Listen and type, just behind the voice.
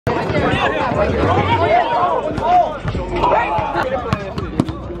He's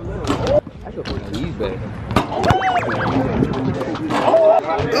bad.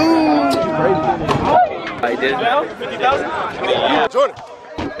 I did. 50,000? Jordan,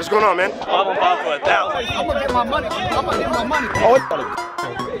 what's going on, man? 5 on 5 for 1,000. I'm gonna get my money. I'm gonna get my money. Oh,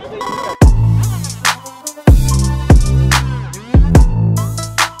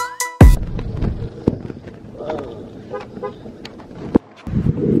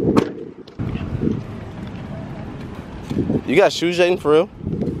 you got shoes, Jaden, for real?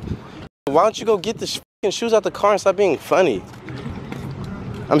 Why don't you go get the shoes out the car and stop being funny?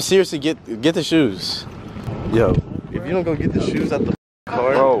 I'm seriously, get the shoes. Yo, if you don't go get the shoes out the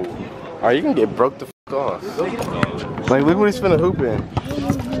car, bro, are you gonna get broke the off? Like, look what he's finna hoop in.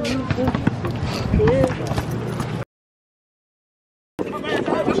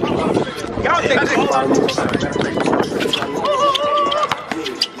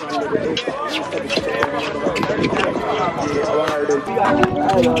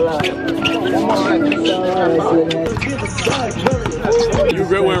 You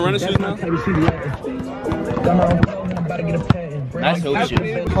regret wearing running shoes now? Nice hoop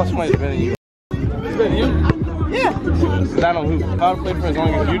shoes. Cost money better than you. Better than you? Yeah. Cause I don't hoop. If I would play for as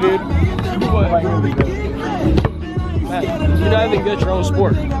long as you did, You're not even good at your own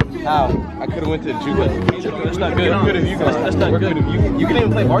sport. how? I could have went to the JUCO. That's not good. Where could have you gone? That's not good. You can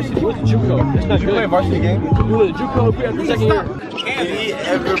even play varsity. You went to JUCO. That's not Did you good. play a varsity game? You went to JUCO after second year. Did he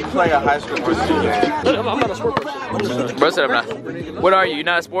ever play a high school varsity game? I'm not a sport person. Bro said I'm not. What are you? You're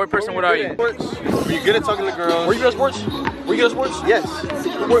not a sport person? What are you? Sports? Were you good at talking to girls? Were you good at sports? Were you good at sports? Yes.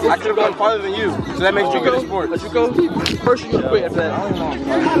 I could have gone farther than you, so that makes you good at sports. At JUCO? First you quit after that.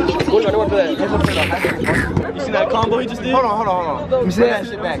 What do I do after that? You see that combo he just did? Hold on. Let me see that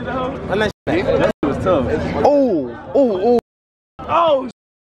shit back. Run that shit back. That was tough.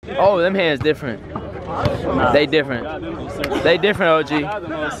 Oh, them hands different. They different. They different,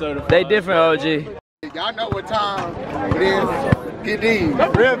 OG. They different, OG. Y'all know what time it is. Get these.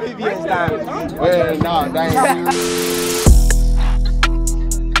 Real PBS time. Well, nah, that ain't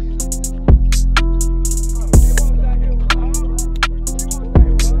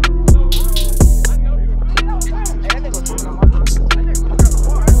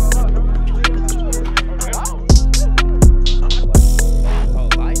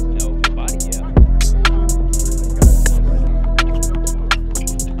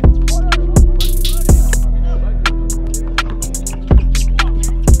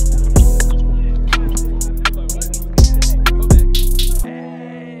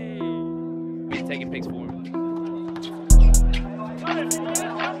Taking pics for him.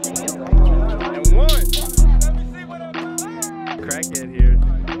 And one. Crackhead here.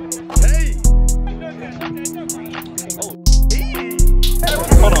 Hey! Oh,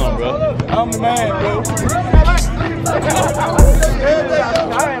 hold on, bro. I'm the man, bro.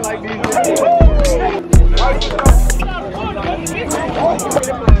 I ain't like these.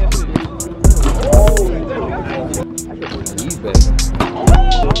 He's bad.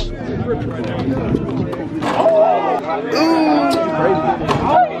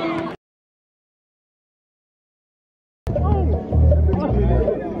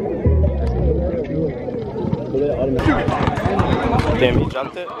 Damn, he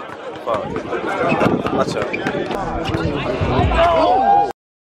jumped it? Fuck. Watch out.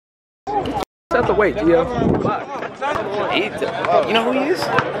 That's the weight, Gio. You know who he is?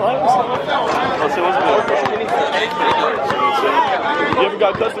 You ever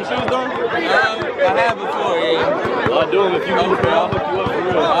got custom shoes done? I have before, yeah. I'll do them if you need to. I'll hook you up for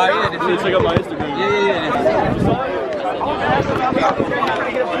real. Oh, yeah. You check out my Instagram. Yeah.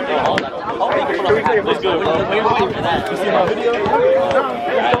 Let's go, bro. You see my video?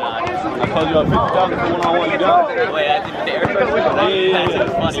 I called you out 50,000 for one-on-one. You got it? Wait, I didn't dare. Yeah.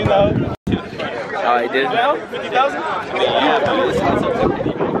 You see that? Oh, he did? 50,000?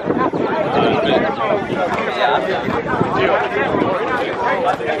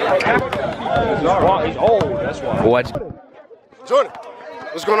 He's old, that's why. What? Jordan,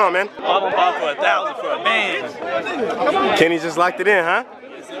 what's going on, man? 5 on 5 for 1,000 for a man. Kenny just locked it in, huh?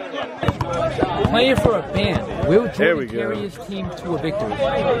 Playing for a band will There we carry go. his team to a victory.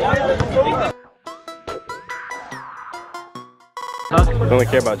 I only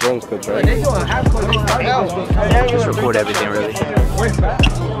care about Jordan's coach, right? Just record everything, really.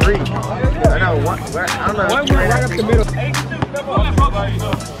 I know one right up the middle.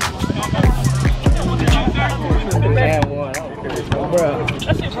 And one. Bro.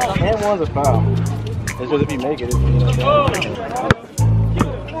 And one's a foul. It's just if you make it.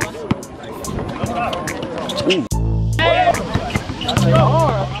 Ooh.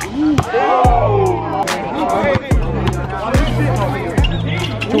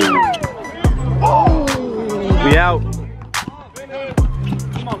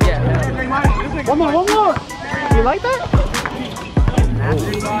 One more. You like that?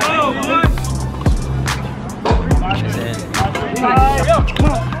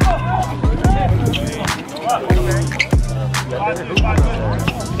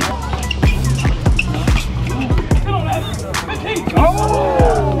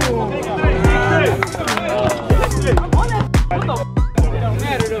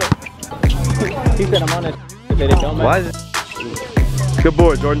 He said I'm on it. Why is it? Good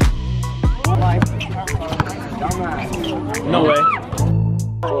board, Jordan. No way.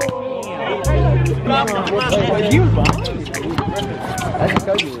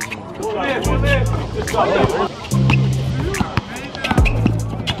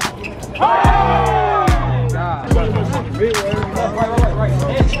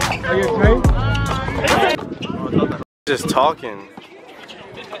 Just talking.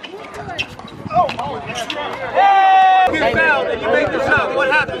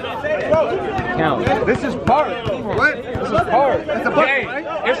 Count. This is part. What? This is part. It's a bucket, right?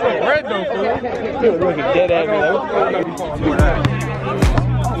 It's for bread though, fool. Looking dead at me.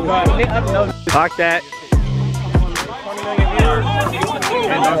 Lock that.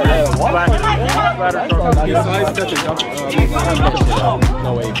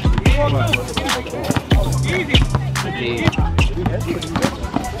 No way.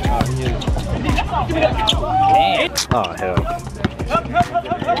 Oh hell.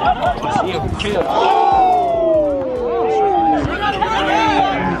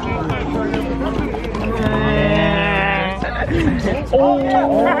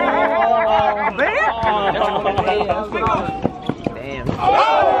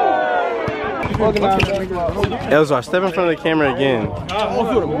 Elzar, step in front of the camera again.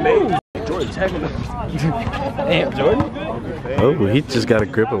 Damn, Jordan. Oh, he just got a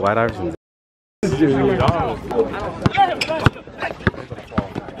grip of White Iverson.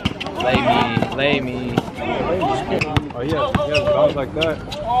 Lay me. Oh yeah, balls like that.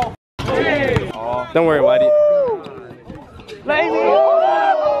 Don't worry, Whitey. Lay me.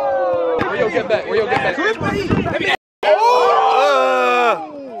 Where you get back?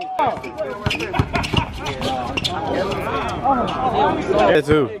 Yeah,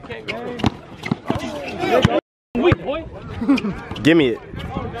 too. Give me it.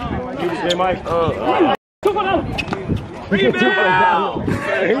 Hey, Mike.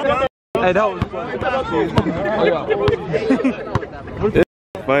 Hey, that was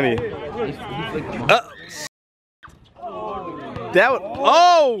funny. That was,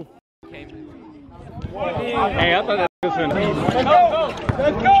 oh! Hey, I thought that was in.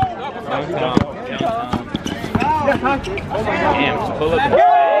 Let's go. Damn, pull up.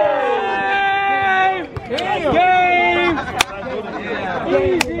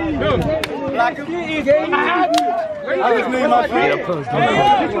 I just need my feet.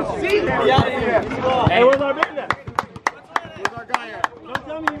 Hey, where's our big guy? Where's our guy at? Don't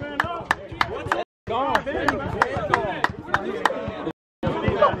tell me he ran up. Gone.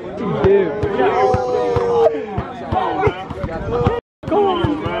 Dude. Come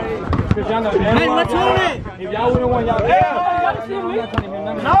on, man. Hey, what's on it? If y'all wouldn't want y'all.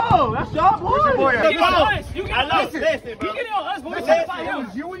 No, that's y'all boy. I love this. You get on us, boys. It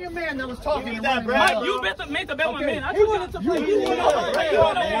was you and your man that was talking. Mike, you made the bet with me. I wanted to play. You wanted to play.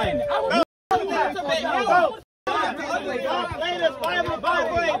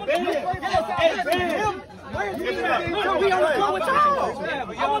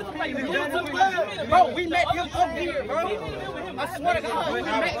 Bro, we met him up here, bro. I swear to God, we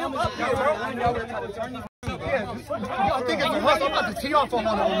met him up here, bro. Y'all think it's a hustle? I'm about to tee off on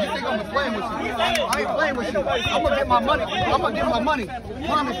one of them. You think I'm playing with you? I ain't playing with you. I'm gonna get my money. I'm gonna get my money.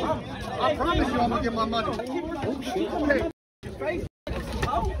 Promise you. I promise you I'm gonna get my money. Okay.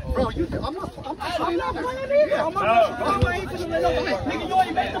 Bro, I'm not playing out.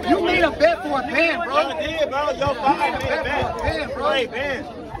 You need a bet for a band, bro.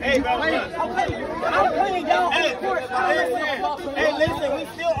 Hey, bro. I'm playing y'all. Hey, listen, we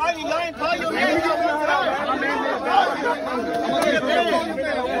still arguing. Y'all ain't calling your name.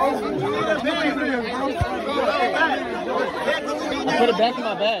 Put it back in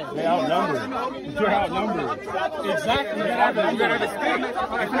my bag. They outnumbered. You're outnumbered. Exactly. You gotta have the stick.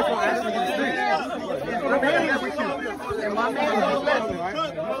 If you're gonna actually get the stick. And my man's all left.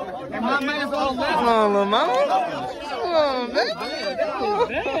 And my man's all left. Come on, little mama. Come on, man.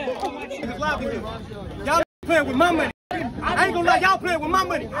 Y'all playing with my money. I ain't gonna lie, y'all playing with my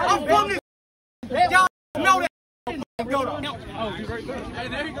money. I'm from this. Y'all know that. Go to. Hey,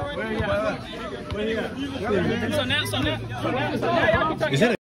 there you go. Where you at? So now. Is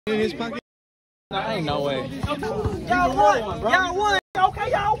that in his pocket? Ain't no way. Y'all won. Y'all won.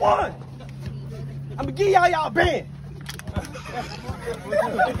 Okay, y'all won. I'm gonna give y'all band.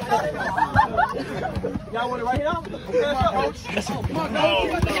 Y'all want it right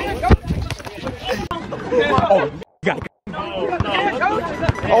here?